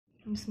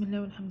بسم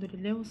الله والحمد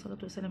لله والصلاة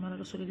والسلام على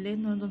رسول الله.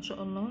 النهارده ان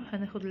شاء الله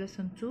هناخد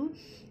lesson 2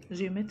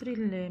 geometry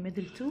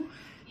الميدل 2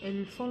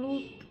 الفولو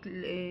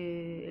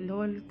اللي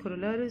هو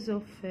Corollaries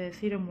of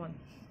theorem 1.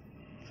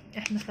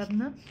 احنا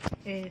خدنا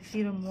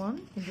theorem 1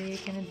 اللي هي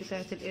كانت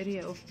بتاعة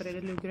area of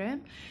parallelogram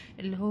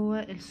اللي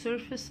هو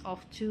surface of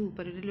two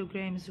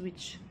parallelograms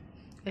which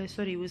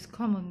with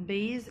common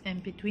base and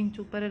between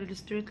two parallel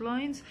straight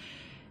lines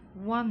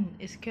one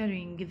is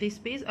carrying this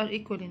base are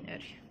equal in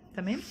area.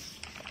 تمام.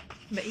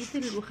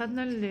 بقيت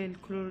وخدنا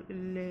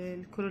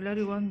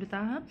الكورولاري 1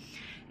 بتاعها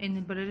ان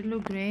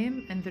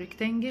الباراليلوجرام and the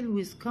rectangle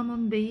with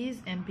common base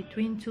and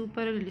between two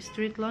parallel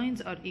straight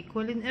lines are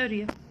equal in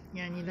area.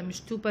 يعني ده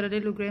مش two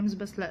parallelograms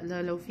بس،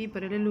 لا لو في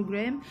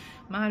parallelogram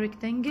مع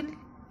rectangle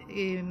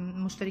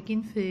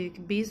مشتركين في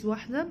بيز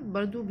واحدة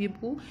برضو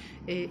بيبقوا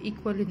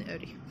equal in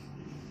area.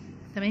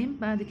 تمام.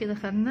 بعد كده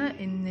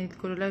خدنا ان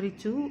الكورولاري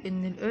 2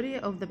 ان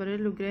الاريا of the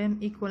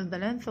parallelogram equal the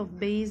length of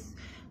base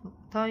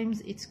times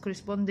its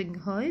corresponding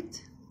height.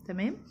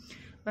 تمام.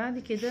 بعد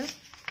كده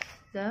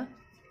ده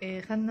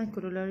خدنا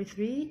كورولاري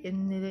 3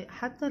 ان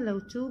حتى لو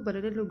two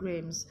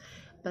parallelograms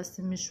بس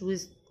مش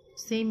with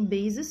same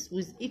basis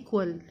with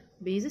equal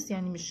basis،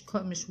 يعني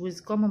مش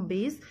with common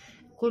base،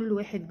 كل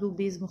واحد له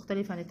base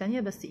مختلف عن التانية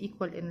بس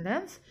equal in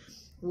length،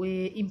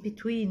 و in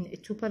between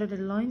two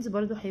parallel lines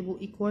برضو هيبقوا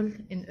equal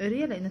in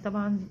area، لان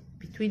طبعا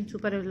between two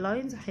parallel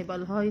lines هيبقى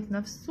الهايت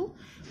نفسه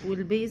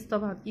والبيز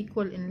طبعا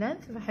equal in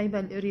length،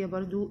 فهيبقى الاريا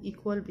برضو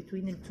equal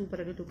between the two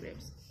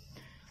parallelograms.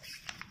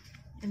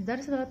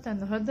 الدرس بقى بتاع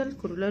النهارده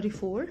الكورولاري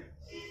 4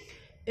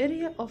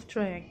 area of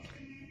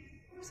triangle.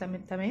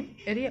 تمام.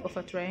 area of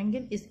a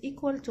triangle is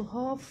equal to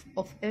half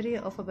of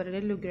area of a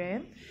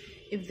parallelogram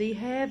if they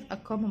have a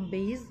common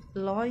base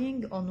lying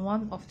on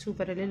one of two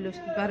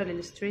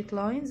parallel straight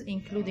lines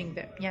including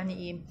them. يعني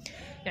ايه؟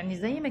 يعني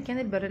زي ما كان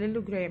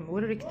الباراليلوجرام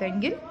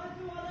والريكتانجل،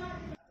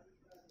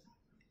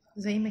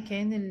 زي ما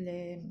كان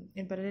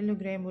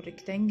الباراليلوجرام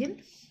والريكتانجل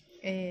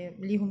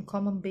ليهم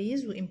common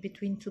base و in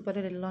between two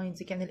parallel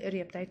lines كان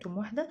الاريا بتاعتهم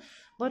واحدة،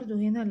 برضو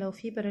هنا لو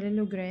في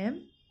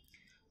باراليلوجرام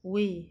و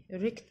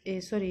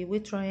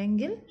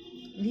triangle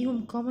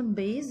ليهم common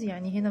base،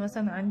 يعني هنا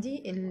مثلا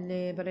عندي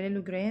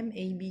الباراليلوجرام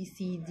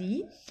ABCD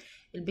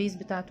البيز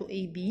بتاعته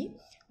AB،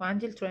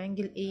 وعندي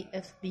التريانجل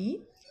AFB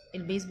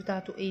البيز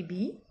بتاعته AB.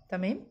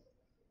 تمام.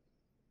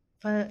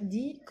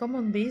 فدي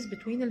common base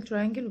between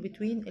التريانجل و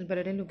between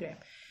الباراليلوجرام.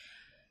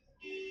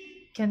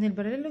 كان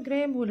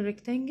الباراليلوجرام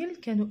والريكتانجل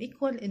كانوا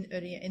equal in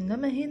area،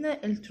 انما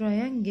هنا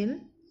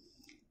التريانجل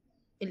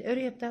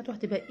الاريا بتاعته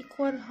هتبقى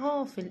equal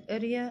half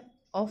الاريا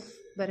of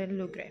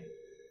parallelogram.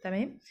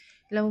 تمام.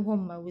 لو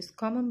هما with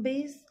common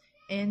base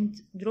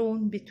and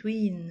drawn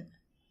between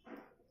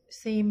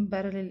same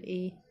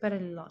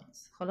parallel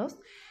lines. خلاص.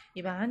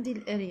 يبقى عندي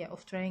الاريا of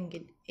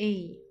triangle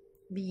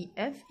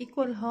ABF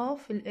equal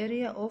half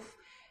الاريا of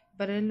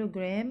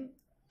parallelogram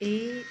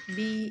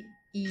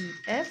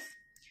ABEF،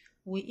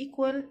 و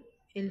equal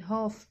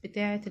الهاف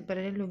بتاعة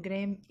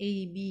الباراليلوجرام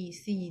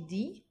ABCD.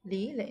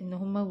 ليه؟ لان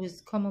هما with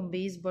common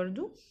base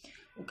برضو،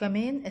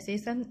 وكمان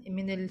اساسا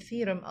من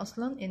الثيرم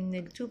اصلا ان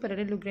التو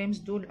باراليلوجرامز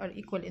دول are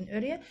equal in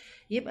area،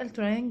 يبقى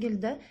التريانجل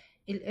ده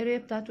الاريا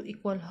بتاعته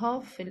equal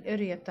half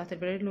الاريا بتاعت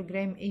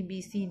الباراليلوجرام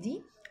ABCD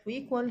و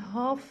equal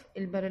half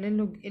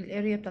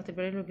الاريا بتاعت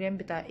الباراليلوجرام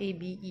بتاع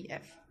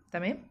ABEF.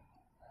 تمام.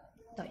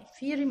 طيب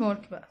في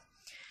ريمارك بقى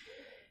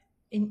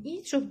in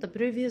each of the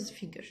previous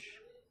figure.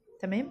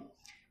 تمام.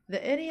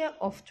 the area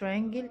of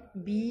triangle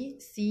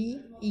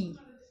BCE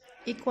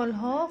equal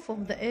half of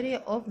the area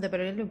of the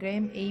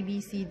parallelogram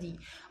ABCD.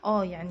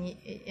 يعني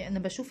انا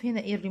بشوف هنا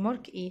ايه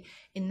الريمارك، ايه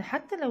ان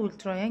حتى لو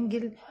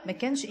التريانجل ما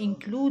كانش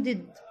included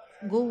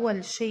جوه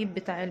الشيب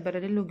بتاع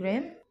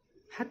الباراليلوجرام،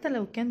 حتى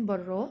لو كان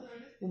براه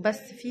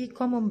وبس في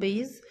common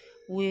base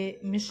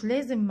ومش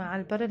لازم مع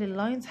الباراليل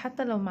لاينز،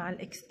 حتى لو مع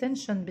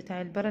الاكستنشن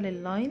بتاع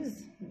الباراليل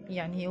لاينز،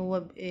 يعني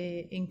هو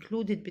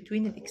included between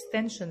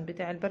الاكستنشن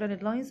بتاع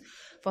الباراليل لاينز،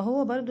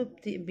 فهو برضو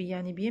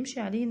يعني بيمشي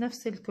عليه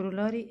نفس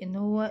الكورولاري ان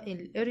هو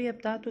الاريا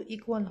بتاعته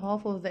equal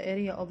half of the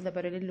area of the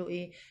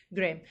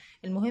parallelogram.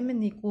 المهم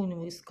ان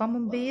يكون with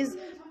common base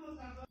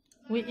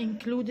و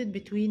included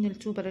between the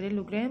two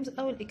parallelograms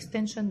او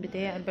الاكستنشن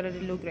بتاع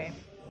الباراليلوجرام.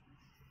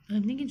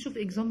 هنيجي نشوف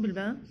example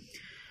بقى.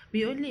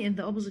 بيقول لي in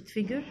the opposite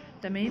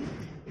figure. تمام.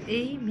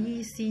 A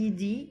B C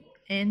D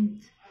and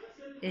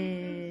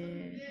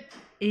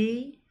A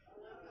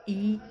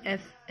E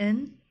F N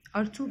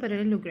are two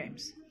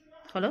parallelograms.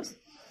 خلاص.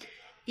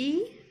 E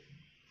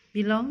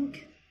belong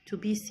to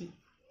BC،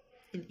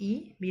 ال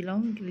E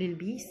belong لل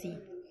BC،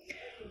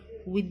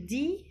 وال D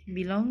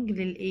belong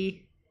لل A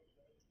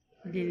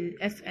لل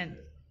FN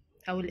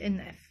أو ال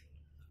NF.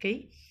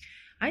 اوكي.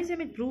 عايز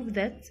اعمل proof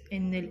that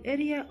ان ال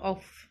area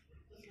of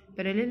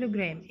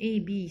parallelogram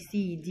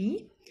ABCD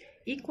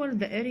equal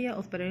the area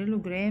of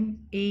parallelogram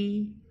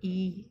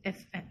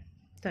AEFN.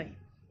 طيب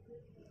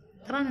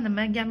طبعا انا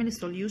لما اجي اعمل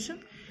السوليوشن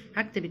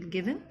هكتب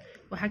الجيفن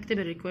وهكتب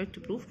الريكويرد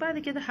تو بروف، بعد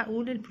كده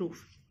هقول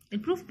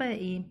البروف بقى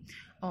ايه.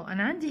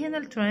 انا عندي هنا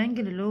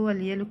التريانجل اللي هو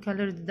اليلو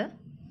كولرد ده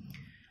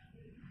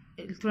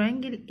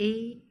التريانجل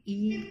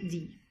AED.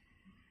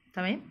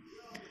 تمام،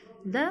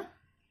 ده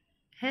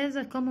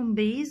هذا common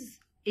base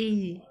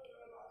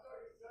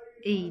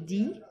AD.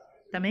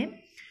 تمام،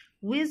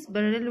 with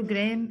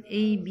parallelogram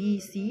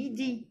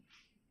ABCD.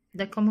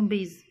 ده common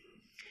base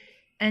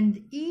and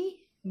E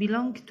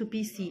belong to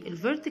BC.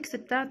 الفيرتكس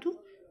بتاعته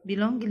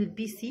belong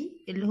للBC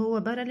اللي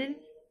هو parallel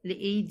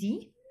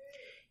لAD.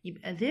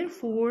 يبقى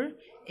therefore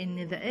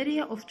in the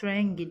area of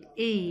triangle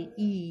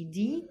AED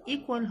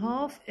equal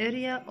half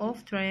area of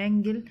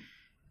triangle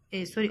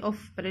of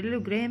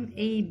parallelogram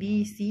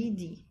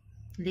ABCD.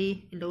 ليه؟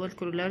 اللي هو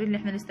الكورولاري اللي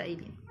احنا لسه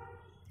قايلينه.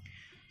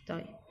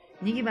 طيب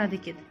نيجي بعد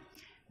كده،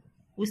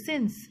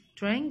 وsince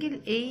triangle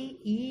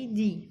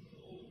AED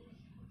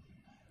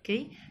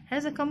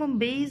has a common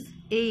base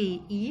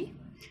AE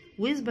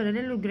with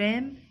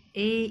parallelogram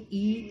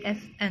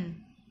AEFN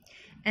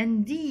and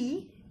D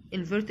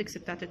الفيرتكس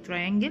بتاعت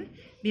التريانجل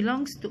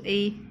belongs to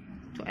A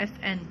to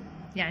FN.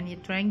 يعني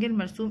التريانجل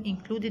مرسوم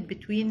included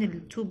between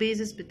ال two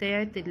bases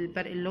بتاعت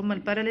اللي هما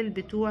الباراليل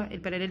بتوع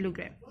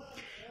الباراليلوجرام.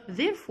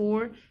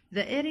 Therefore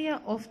the area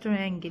of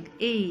triangle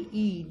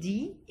AED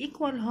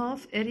equal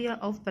half area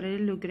of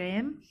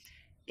parallelogram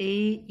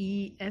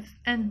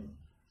AEFN.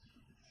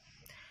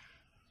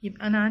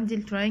 يبقى أنا عندي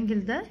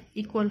التريانجل ده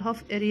equal half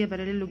area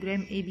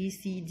parallelogram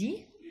ABCD،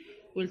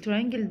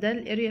 والتريانجل ده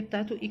الاريا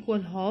بتاعته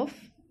equal half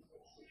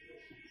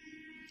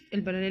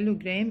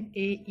الباراليلوجرام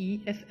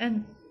AEFN.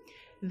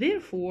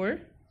 Therefore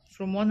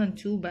from 1 and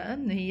 2 بقى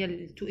ان هي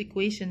ال two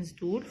equations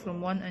دول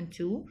from 1 and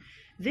 2.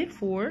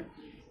 Therefore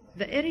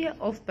the area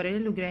of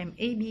parallelogram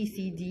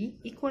ABCD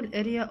equal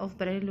area of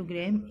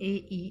parallelogram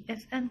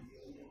AEFN.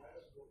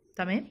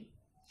 تمام.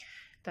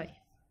 طيب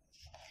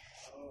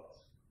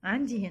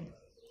عندي هنا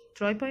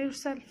try by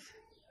yourself.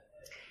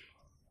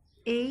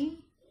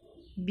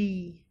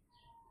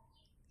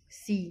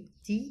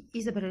 ABCD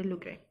is a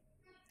parallelogram.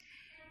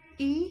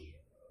 E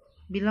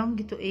belong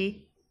to A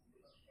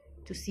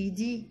to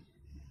CD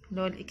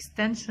اللي هو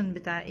الاكستنشن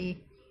بتاع ايه؟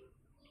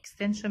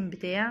 اكستنشن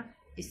بتاع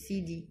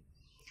السي دي.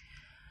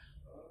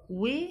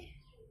 و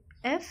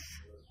F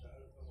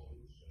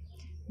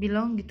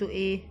belong to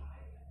A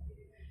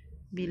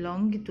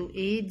belong to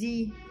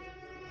AD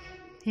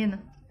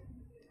هنا.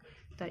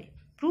 طيب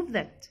prove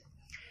that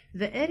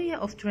the area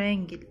of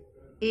triangle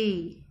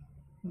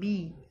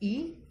ABE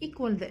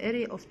equal the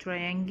area of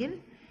triangle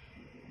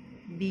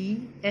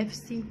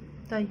BFC.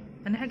 طيب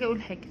انا هاجي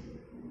اقول حاجه،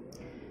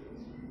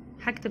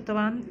 هكتب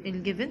طبعا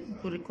الجيفن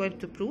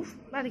والrequired to prove،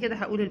 بعد كده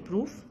هقول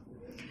البروف.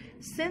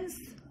 since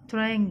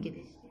triangle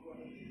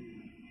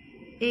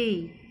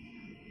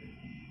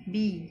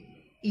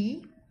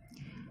ABE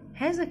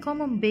has a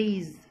common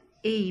base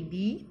AB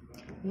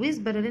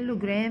with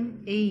parallelogram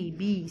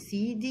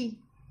ABCD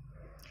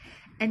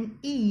and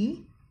E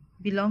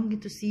belong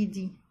to CD,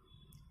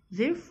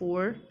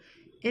 therefore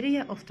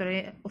area of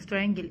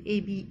triangle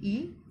ABE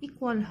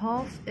equal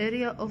half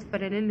area of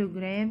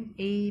parallelogram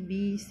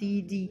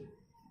ABCD.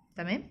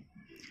 تمام.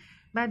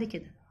 بعد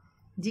كده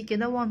دي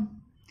كده 1.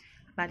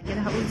 بعد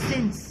كده هقول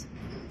since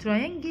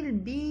triangle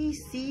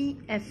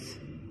BCF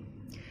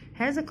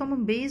has a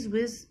common base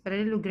with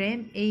parallelogram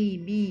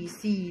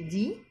ABCD.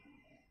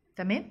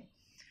 تمام.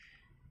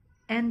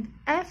 and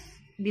F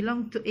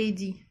belong to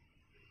AD,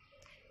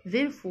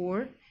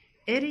 therefore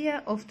area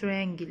of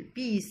triangle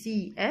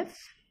BCF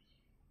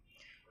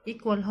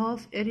equal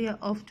half area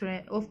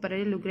of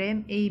parallelogram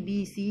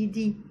ABCD.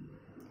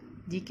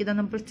 دي كده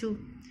number 2.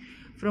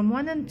 from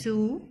 1 and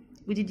 2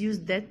 we deduce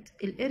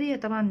that الاريا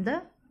طبعا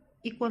ده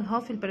equal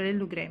half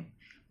الباراليلوجرام،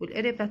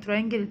 والاريا بتاع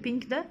triangle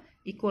البينك ده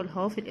equal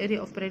half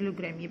الاريا of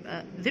parallelogram.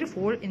 يبقى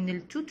therefore ان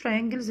ال two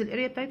triangles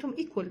الاريا بتاعتهم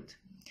equaled.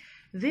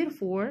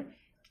 therefore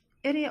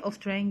area of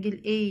triangle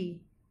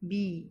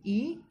ABE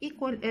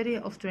equal area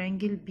of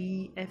triangle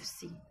BFC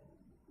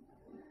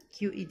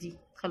QED.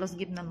 خلاص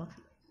جبنا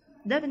المطلوب.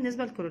 ده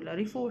بالنسبة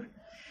لكورولاري 4.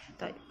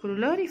 طيب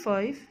كورولاري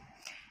 5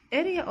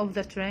 area of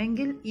the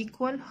triangle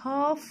equal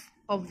half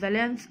of the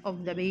length of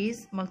the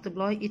base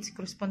multiply its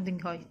corresponding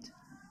height.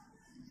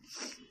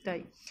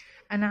 طيب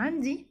أنا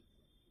عندي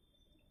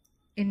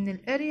إن ال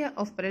area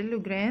of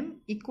parallelogram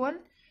equal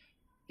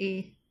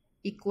A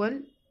equal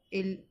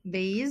ال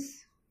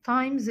base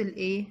times ال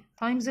A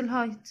times ال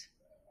height.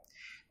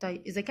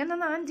 طيب إذا كان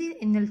أنا عندي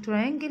إن ال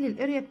triangle ال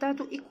area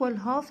بتاعته equal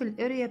half ال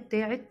area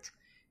بتاعت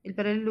ال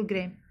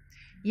parallelogram،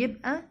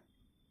 يبقى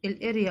ال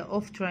area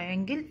of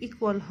triangle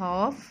equal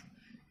half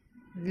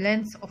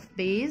length of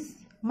base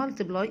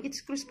multiply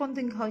its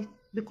corresponding height.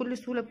 بكل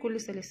سهولة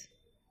بكل سلاسة.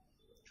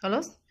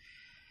 خلاص.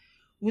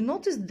 we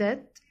notice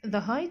that the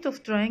height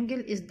of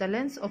triangle is the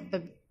length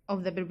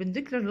of the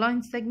perpendicular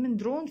line segment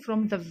drawn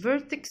from the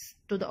vertex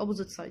to the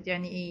opposite side.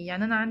 يعني ايه؟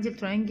 يعني انا عندي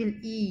التريانجل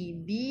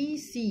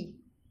EBC،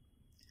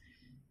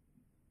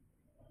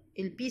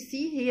 الBC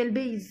هي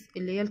البيز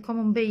اللي هي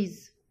الكومن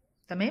بيز.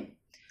 تمام.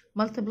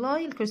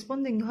 multiply the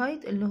corresponding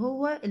height اللي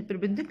هو ال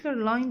perpendicular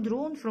line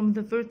drawn from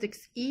the vertex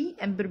E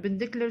and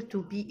perpendicular to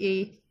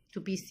BA to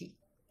BC.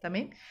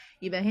 تمام.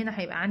 يبقى هنا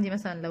هيبقى عندي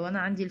مثلا لو انا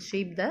عندي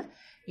الشيب ده،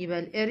 يبقى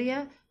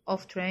الاريا of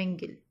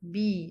triangle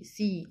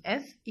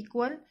BCF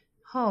equal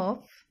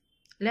half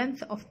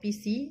length of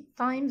BC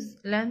times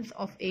length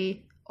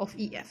of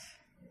EF.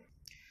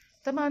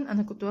 طبعا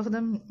انا كنت واخده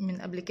من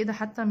قبل كده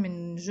حتى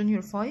من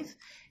جونيور 5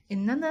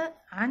 ان انا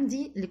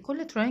عندي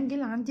لكل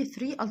تراينجل عندي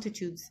 3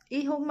 altitudes.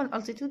 ايه هما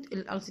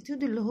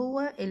الالتيتيود اللي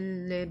هو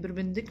ال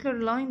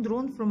perpendicular line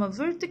drawn from a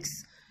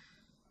vertex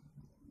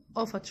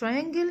of a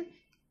triangle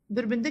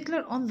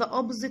perpendicular on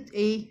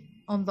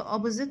the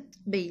opposite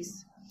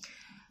base.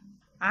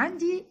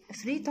 عندي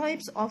 3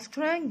 types of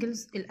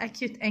triangles: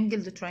 الacute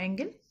angled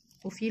triangle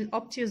وفي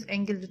obtuse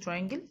angled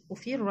triangle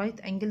وفي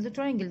right angled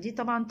triangle. دي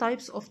طبعا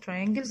types of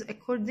triangles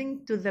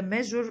according to the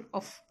measure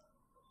of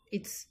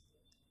its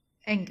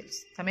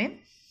angles. تمام.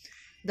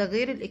 ده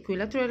غير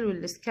equilateral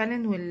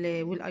والscalene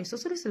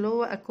والاisosceles اللي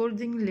هو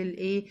according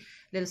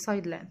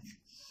lilside length.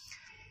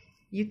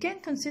 You can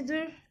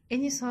consider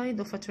any side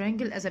of a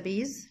triangle as a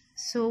base.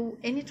 So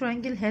any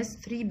triangle has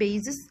 3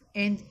 bases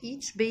and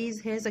each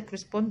base has a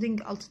corresponding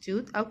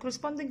altitude or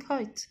corresponding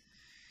height.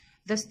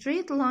 The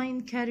straight line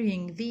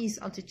carrying these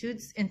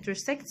altitudes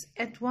intersects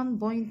at one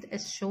point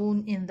as shown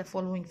in the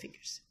following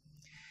figures.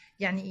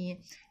 يعني ايه؟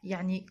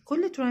 يعني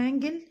كل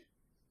triangle,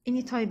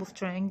 any type of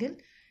triangle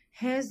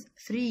has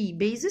 3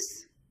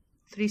 bases,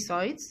 3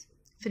 sides,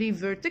 3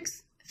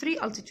 vertex, 3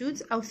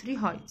 altitudes أو 3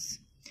 heights.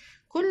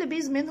 كل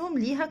base منهم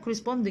ليها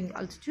corresponding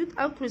altitude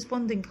أو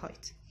corresponding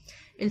height.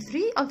 ال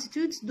 3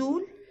 altitudes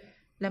دول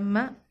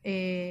لما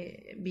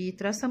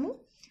بيترسموا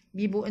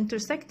بيبقوا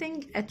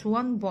intersecting at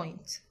one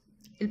point.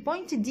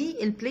 البوينت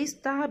دي البليس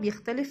بتاعها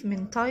بيختلف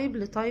من تايب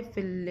لتايب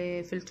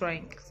في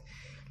التراينجلز.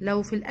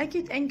 لو في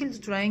الاكيوت angled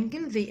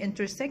triangle they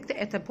intersect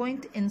at a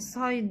point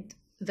inside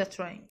the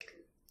triangle.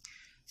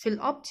 في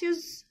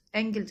الobtuse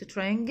angled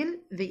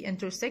triangle they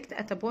intersect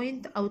at a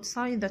point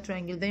outside the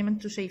triangle. زي ما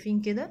انتوا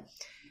شايفين كده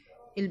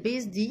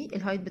البيز دي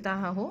الهايت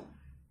بتاعها اهو.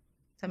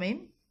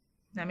 تمام.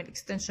 نعمل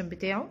اكستنشن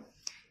بتاعه.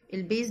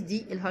 البيز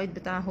دي الهايت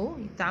بتاعها اهو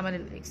يتعمل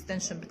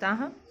الاكستنشن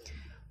بتاعها.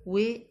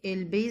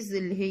 والبيز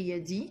اللي هي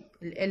دي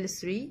ال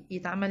L3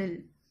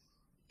 يتعمل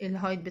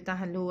الهايت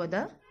بتاعها اللي هو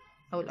ده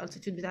او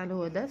الالتيتيود بتاعها اللي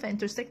هو ده. ف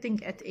intersecting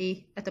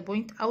at a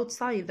point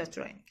outside the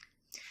triangle.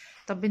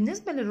 طب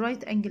بالنسبه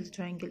للرايت انجل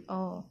تراينجل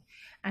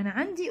انا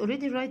عندي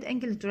already right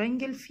angle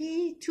triangle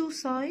في 2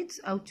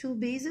 sides او 2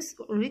 bases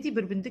already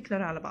perpendicular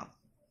على بعض.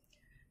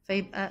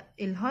 فيبقى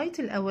الهايت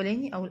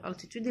الاولاني او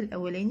الالتيتيود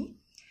الاولاني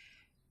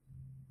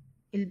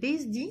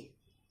البيز دي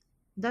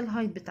ده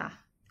الهايت بتاعها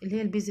اللي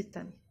هي البيز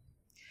التانية،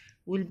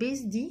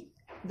 والبيز دي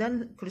ده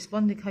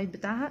الكورسبوندينج هايت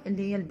بتاعها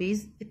اللي هي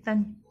البيز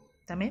التانية.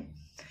 تمام.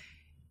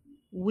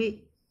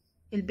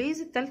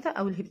 والبيز التالتة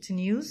او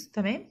الهيبتنيوز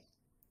تمام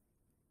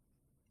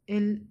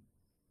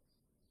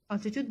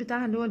الالتيتيود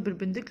بتاعها اللي هو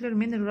البربنديكولار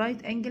من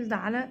الرايت انجل ده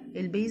على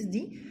البيز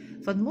دي.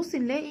 فنبص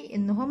نلاقي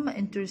ان هما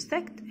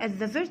intersect at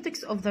the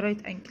vertex of the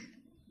right angle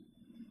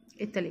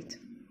التلاتة.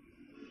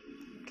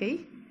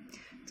 اوكي.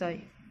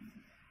 طيب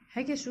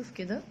هاجي اشوف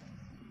كده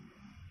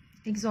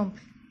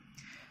example.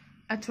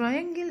 A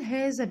triangle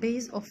has a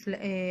base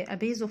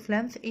of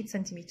length 8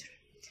 cm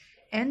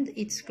and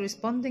its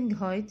corresponding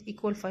height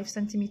equal 5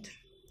 cm.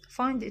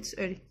 Find its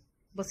area.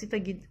 بسيطة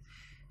جدا.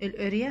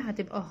 الاريا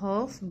هتبقى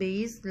half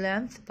base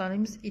length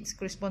times its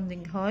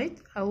corresponding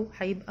height أو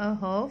هيبقى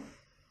half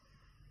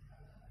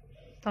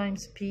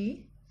times P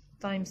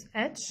times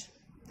H.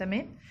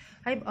 تمام.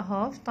 هيبقى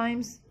half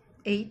times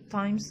 8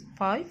 times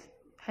 5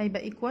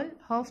 هيبقى equal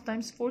half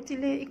times 40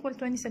 اللي هي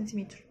equal 20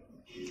 cm.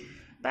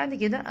 بعد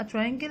كده a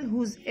triangle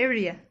whose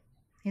area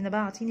هنا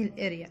بقى عاطيني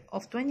الاريا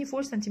of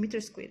 24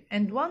 cm square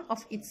and one of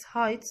its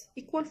heights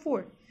equal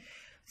 4.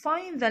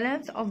 Find the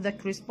length of the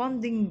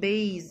corresponding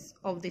base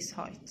of this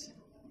height.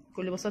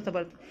 بكل بساطة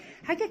برضو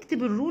حاجة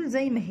اكتب الرول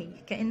زي ما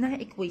هي كأنها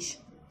equation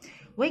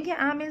واجي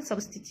اعمل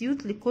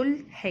substitute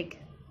لكل حاجة.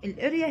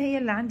 الاريا هي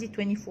اللي عندي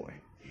 24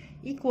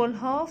 equal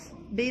half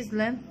base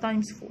length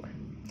times 4.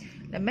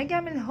 لما اجي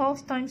اعمل half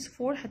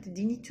times 4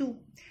 هتديني 2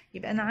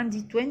 يبقى انا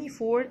عندي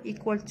 24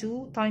 equal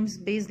 2 times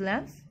base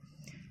length.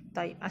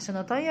 طيب عشان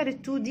اطير ال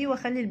 2 دي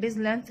واخلي البيز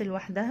length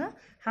لوحدها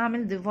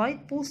هعمل divide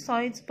both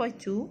sides by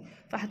 2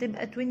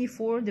 فهتبقى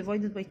 24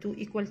 divided by 2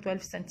 equal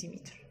 12 cm.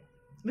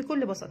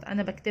 بكل بساطة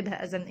انا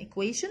بكتبها as an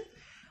equation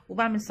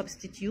وبعمل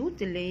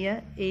substitute اللي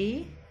هي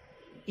A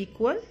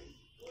equal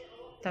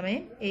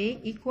تمام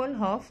A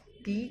equal half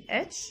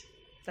PH.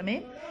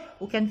 تمام.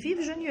 وكان في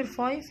جونيور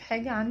 5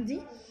 حاجة عندي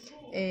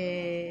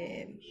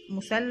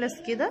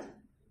مثلث كده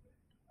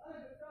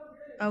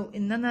او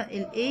ان انا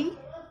ال A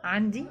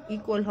عندي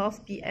equal half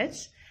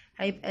PH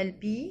هيبقى ال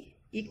P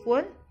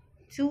equal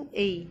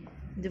 2A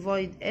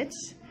divide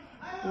H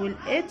وال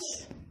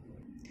H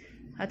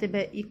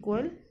هتبقى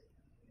equal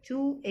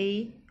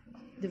 2A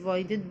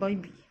divided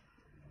by B.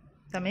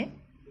 تمام.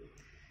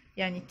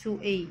 يعني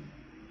 2A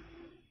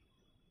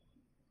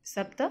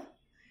ثابتة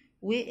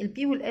وال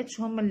P وال H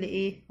هما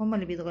اللي هما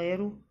اللي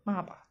بيتغيروا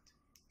مع بعض.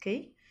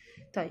 اوكي.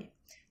 طيب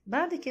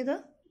بعد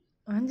كده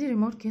عندي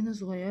ريمارك هنا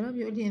صغيرة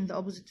بيقول لي in the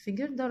opposite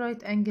figure ده right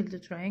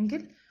angled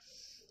triangle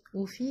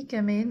وفي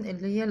كمان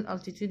اللي هي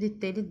الالتيتيود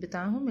التالت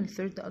بتاعهم،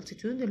 الثيرد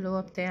التيتيود اللي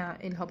هو بتاع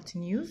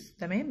الهبتنيوز،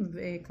 تمام،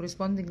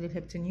 corresponding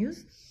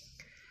للهبتنيوز.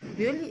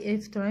 بيقول لي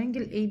if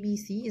triangle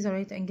ABC is a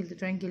right angled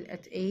triangle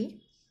at A،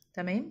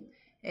 تمام،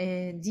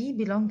 D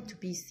belong to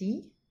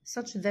BC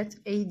such that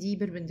AD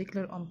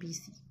perpendicular on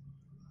BC،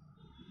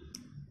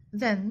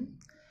 then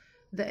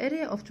the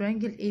area of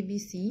triangle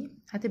ABC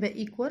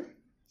هتبقى equal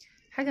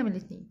حاجة من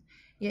الاتنين،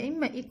 يا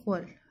إما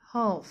equal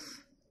half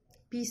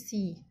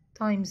BC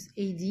times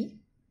AD،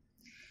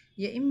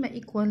 يا إما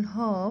equal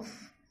half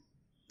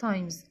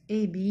times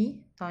AB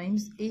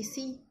times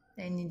AC،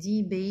 لأن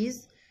دي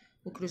base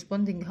و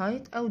corresponding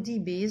height أو دي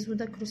base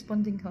وده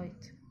corresponding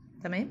height،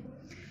 تمام.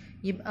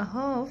 يبقى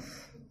half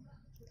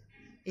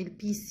ال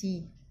BC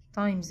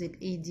times ال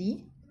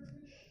AD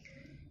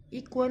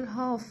equal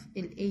half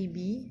ال AB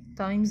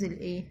times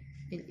ال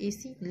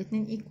AC،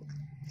 الاتنين equal.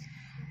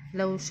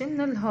 لو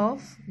شلنا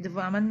الهاف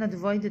عملنا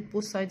divided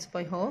both sides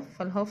by half،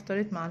 فالهاف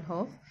طارت مع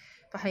الهاف،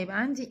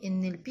 فهيبقى عندي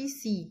ان ال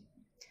BC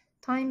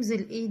times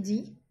ال AD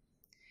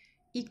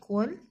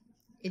equal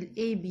ال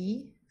AB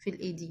في ال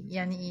AD.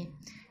 يعني ايه؟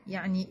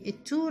 يعني ال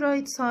two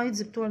right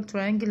sides بتوع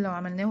التريانجل لو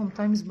عملناهم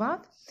times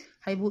بعض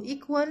هيبقوا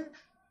equal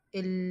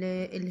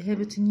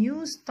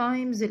الهيبوتنيوز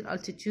times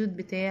الالتيتيود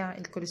بتاع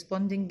ال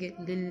corresponding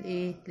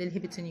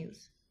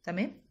للهيبوتنيوز،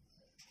 تمام.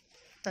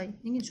 طيب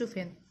نيجي نشوف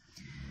هنا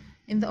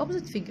in the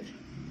opposite figure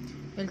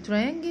the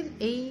triangle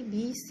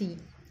ABC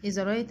is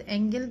a right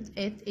angled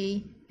at A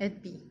at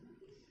B.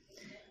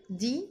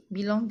 D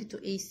belong to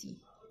AC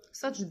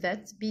such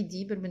that BD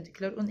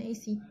perpendicular on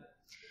AC.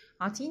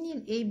 عطيني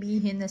ال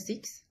AB هنا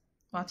 6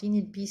 وعطيني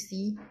ال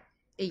BC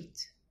 8،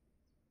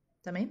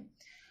 تمام.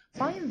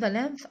 find the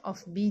length of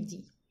BD.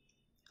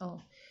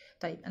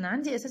 طيب انا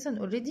عندي اساسا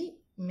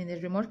already من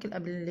الريمارك اللي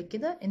قبل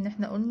كده ان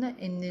احنا قلنا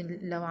ان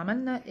لو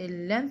عملنا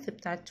اللينث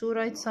بتاع two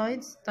right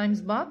sides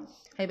times بعض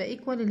هيبقى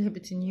equal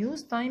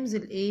الهيبوتنيوز times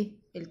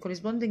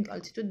الكورسبوندينج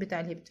altitude بتاع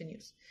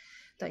الهيبوتنيوز.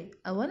 طيب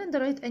اولا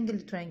ده right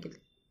angle triangle،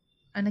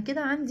 انا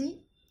كده عندي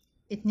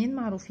اتنين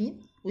معروفين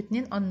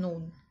واتنين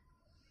unknown،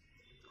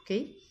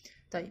 اوكي.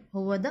 طيب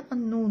هو ده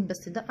unknown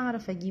بس ده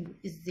اعرف اجيبه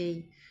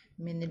ازاي؟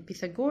 من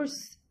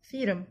البيثاغورس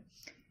ثيرم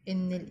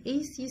ان ال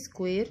AC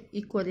square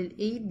equal ال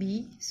AB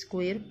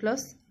square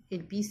plus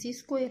ال BC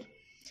square،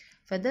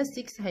 فده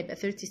 6 هيبقى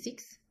 36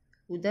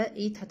 وده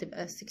 8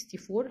 هتبقى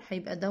 64،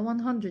 هيبقى ده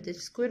 100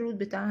 السكوير روت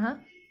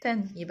بتاعها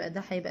 10، يبقى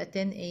ده هيبقى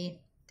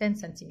 10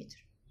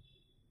 سنتيمتر.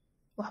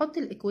 واحط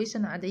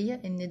الايكويشن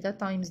عادية ان ده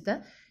تايمز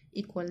ده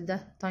equal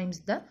ده تايمز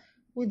ده،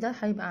 وده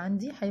هيبقى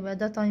عندي هيبقى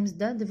ده تايمز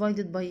ده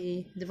divided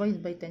by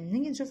divided by 10.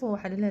 نيجي نشوف هو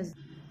حللها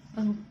ازاي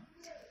اهو.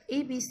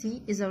 ABC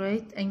is a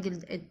right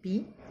angled at B،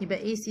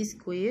 يبقى AC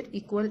square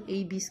equal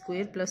AB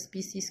square plus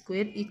BC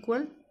square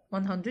equal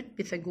 100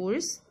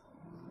 Pythagoras،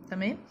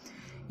 تمام.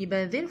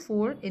 يبقى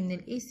therefore ان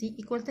ال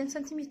AC equal 10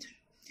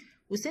 سنتيمتر.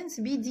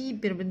 وsince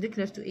BD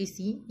perpendicular to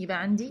AC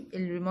يبقى عندي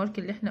الريمارك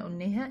اللي احنا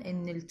قلناها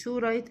ان ال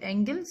two right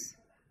angles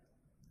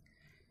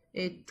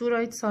two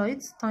right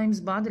sides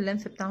times بعض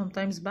اللينث بتاعهم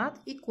times بعض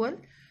equal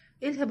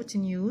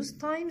الهيبوتنيوز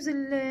times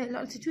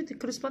الالتيتيود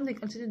corresponding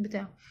altitude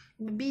بتاعه.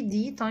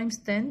 BD times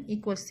 10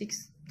 equal 6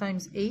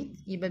 times 8،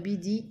 يبقى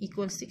BD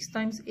equal 6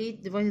 times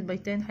 8 divided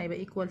by 10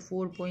 هيبقى equal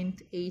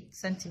 4.8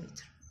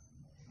 سنتيمتر،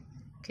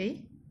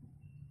 اوكي.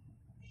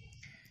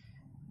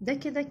 ده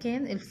كده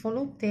كان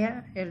الفولو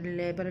بتاع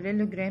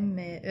الباراليلوجرام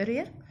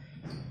اريا.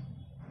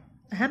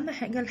 اهم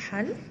حاجه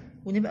الحل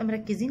ونبقى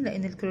مركزين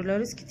لان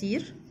الكرولاريز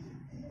كتير،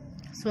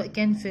 سواء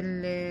كان في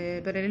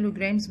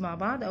الباراليلوجرامز مع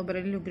بعض او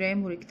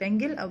باراليلوجرام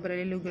وريكتانجل او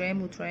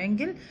باراليلوجرام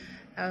وتراينجل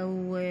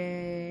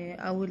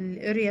او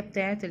الاريا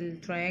بتاعه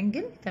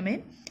التراينجل،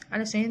 تمام،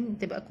 علشان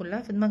تبقى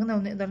كلها في دماغنا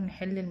ونقدر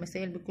نحل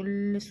المسائل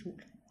بكل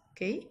سهوله،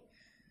 اوكي.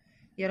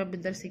 يا رب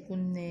الدرس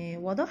يكون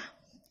واضح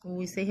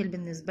وسهل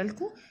بالنسبه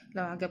لكم.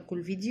 لو عجبكم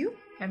الفيديو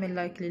اعمل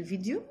لايك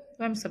للفيديو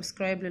واعمل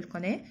سبسكرايب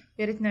للقناه،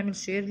 ويا ريت نعمل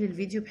شير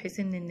للفيديو بحيث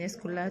ان الناس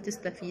كلها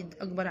تستفيد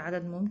اكبر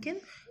عدد ممكن.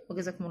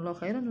 وجزاكم الله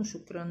خيرا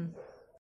وشكرا.